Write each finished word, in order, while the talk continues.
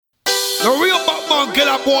The real Batman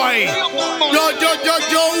Killer Boy.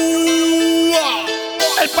 Yo.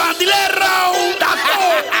 El Bandilero, Tato.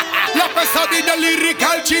 La pesadilla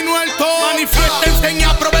lírica, el Chino El Tonka. Manifiéstense y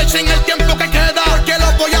aprovechen el tiempo que queda, porque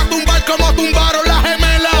los voy a tumbar como tumbaron las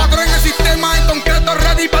gemelas. Cuatro en el sistema, en concreto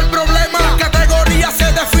ready para el problema. Las categorías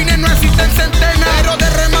se definen, no existen centenas, pero de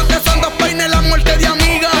remate son dos peines, la muerte de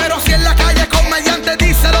amiga. Pero si en la calle comediante,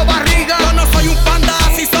 díselo barriga. Yo no soy un panda,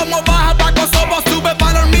 así somos baja, Paco somos sube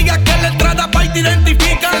para hormigas, que en la entrada pa' y te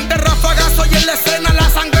identifica. Entre rafagazo y en la escena la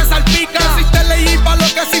sangre salpica. Si te leí pa' lo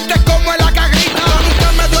que hiciste como el acá grita. Yo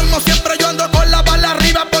nunca me duermo, siempre yo ando con la bala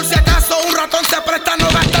arriba, por si acaso un ratón se presta a no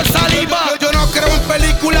gastar saliva. Yo no creo en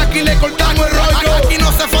película, aquí le cortamos el rollo. Aquí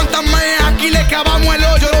no se fantasmea, aquí le cavamos el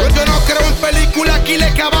hoyo. Yo no creo en película, aquí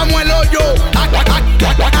le cavamos el hoyo.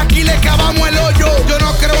 Aquí le cavamos el hoyo. Yo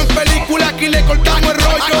no creo en película, aquí le cortamos el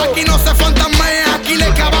rollo. Aquí no se fantasmea, aquí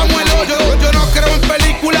le cavamos el hoyo. Yo no creo en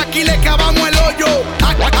película, aquí le cavamos el hoyo.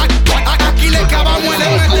 Aquí le cavamos el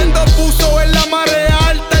hoyo. Metiendo puso en la marea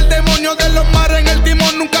alta, el demonio de los mares en el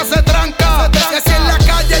timón nunca se tranca. Que si en la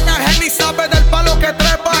calle ya ni sabe del palo que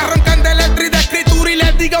trepa, arrancan de letra y de escritura y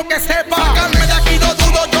les digo que sepa. Sacarme de aquí no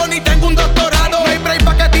dudo, yo ni tengo un doctorado. No hay break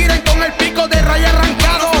pa' que tiren con el pico de raya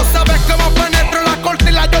arrancado. No sabes cómo penetro la corte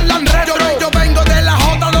y la Jordan Red. Yo vengo de la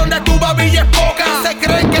Jota donde tu babilla es poca. Se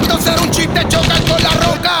creen que esto será un chiste, chocar con la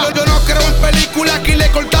roca. Yo no creo en película, aquí le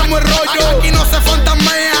cortamos el rollo. Aquí no se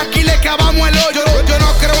fantasmea, aquí le cavamos el hoyo. Yo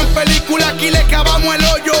no creo en película, aquí le cavamos el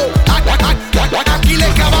hoyo. Aquí le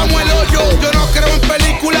cavamos el hoyo. Yo no creo en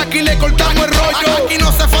película, aquí le cortamos el rollo. Aquí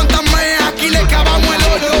no se fantasmea, aquí le cavamos el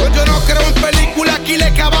hoyo. Yo no creo en película, aquí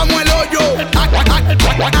le cavamos el hoyo.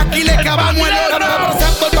 Aquí le cavamos el hoyo.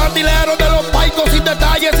 Represento el bandilero de los paicos sin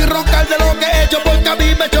detalles, sin roncar de lo que he hecho, porque a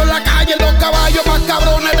mí me echó en la calle los caballos más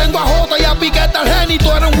cabrones. Tengo a Jota y a Piquete al Geni,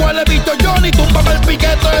 tú eres un huele visto Johnny, túmbame el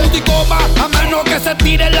piquete de Uticoma, a menos que se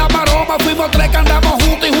tire la maroma. Fuimos tres que andamos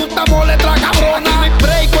juntos y juntamos letra cabrona. Mi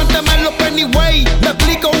break, cuénteme los Pennyway, le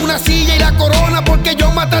explico una silla y la corona, porque yo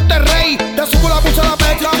maté a este rey. Te subo la pulsa a la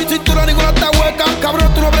mezcla, sin cintura ninguna está hueca.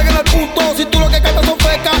 Cabrón, tú no bregas en el punto, si tú lo que cantas son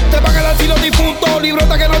fecas. Te van a dar si los difuntos,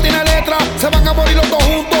 librota que no tiene letra. Se van a morir los dos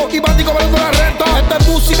juntos y bandico cobrando la renta. Esta es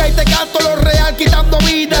música y te canto lo real quitando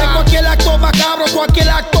vida. De cualquier acto macabro, cualquier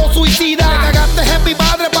acto suicida. Te cagaste en mi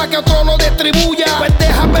madre pa' que otro lo distribuya. Pues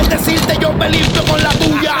déjame decirte, yo me limpio con la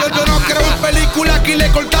tuya. Yo no creo en película, aquí le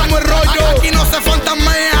cortamos el rollo. Aquí no se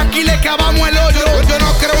fantasmea, aquí le cavamos el hoyo. Yo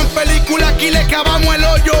no creo en película, aquí le cavamos el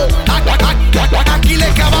hoyo. Aquí le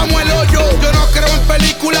cavamos el hoyo. Yo no creo en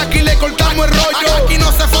película, aquí le cortamos el rollo. Aquí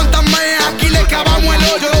no se fantasmea, aquí le cavamos el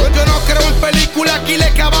hoyo. Yo no creo en película, aquí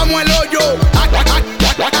le cavamos el hoyo.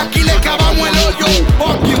 Aquí le cavamos el hoyo.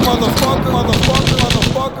 Fuck you, motherfucker.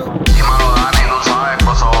 Dímelo, Dani, tú sabes,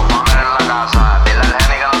 pues vamos en la casa. Dile al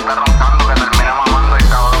Geni que no esté roncando, que termine mamando el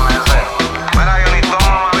cabrón ese. Mira, Johnny,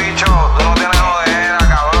 toma, bicho, tú no tienes jodera,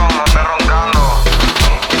 cabrón, no estés roncando.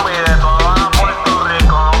 Pide toda a Puerto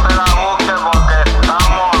Rico, no te la busques porque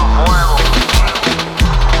estamos a fuego.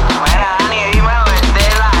 Mira, Dani,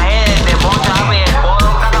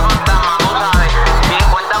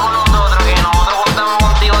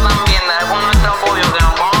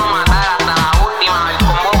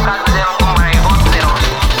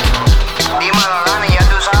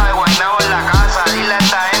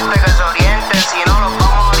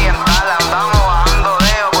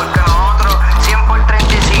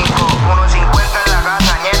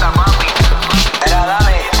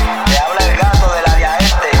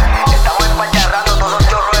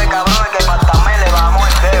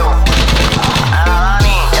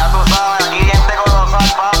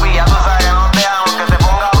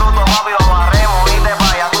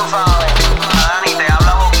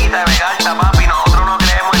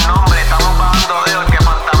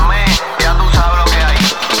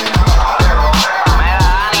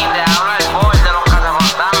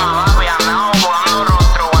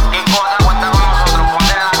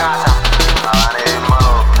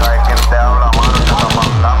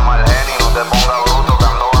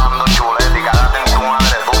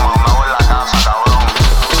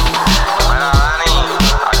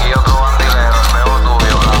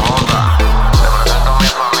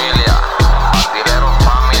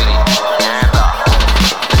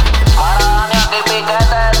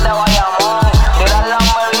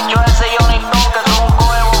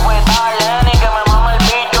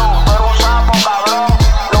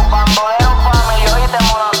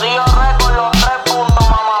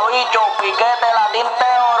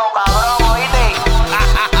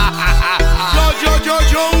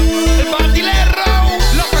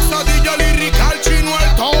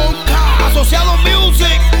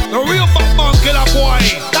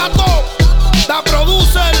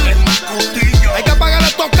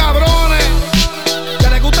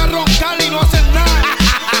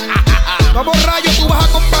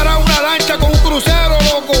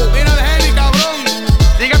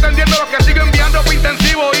 entiendo lo que sigo enviando por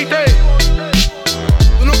intensivo, ¿oíste?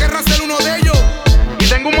 Tú no querrás ser uno de ellos. Y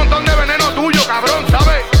tengo un montón de veneno tuyo, cabrón,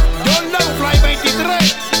 ¿sabes? Jordan Fly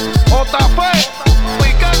 23, JF,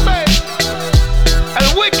 Piquete,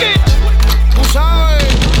 el Wicked. Tú sabes,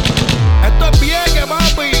 esto es vieque,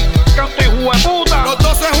 papi. Canto hijo de puta. Los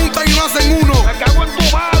dos se juntan y no hacen uno. Me cago en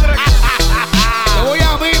tu madre. Te voy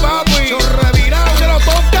a mí, papi. Yo revirado de los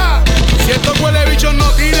Tonka. Si estos huele bichos no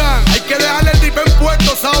tiran, hay que dejarle el dip en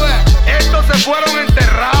puesto, ¿sabes? Estos se fueron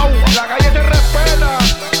enterrados. La calle te respeta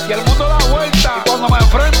y el mundo da vuelta. Y cuando me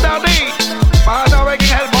enfrente a ti, vas a saber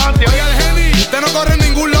quién es el Bandi. Oye, el Geni, usted no corre en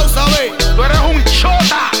ningún lado, ¿sabes? Tú eres un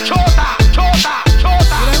chota, chota, chota,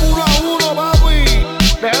 chota. Tienes 1 a 1, papi.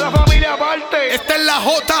 Deja la familia aparte. Esta es la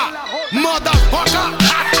J,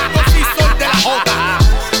 motherfucker.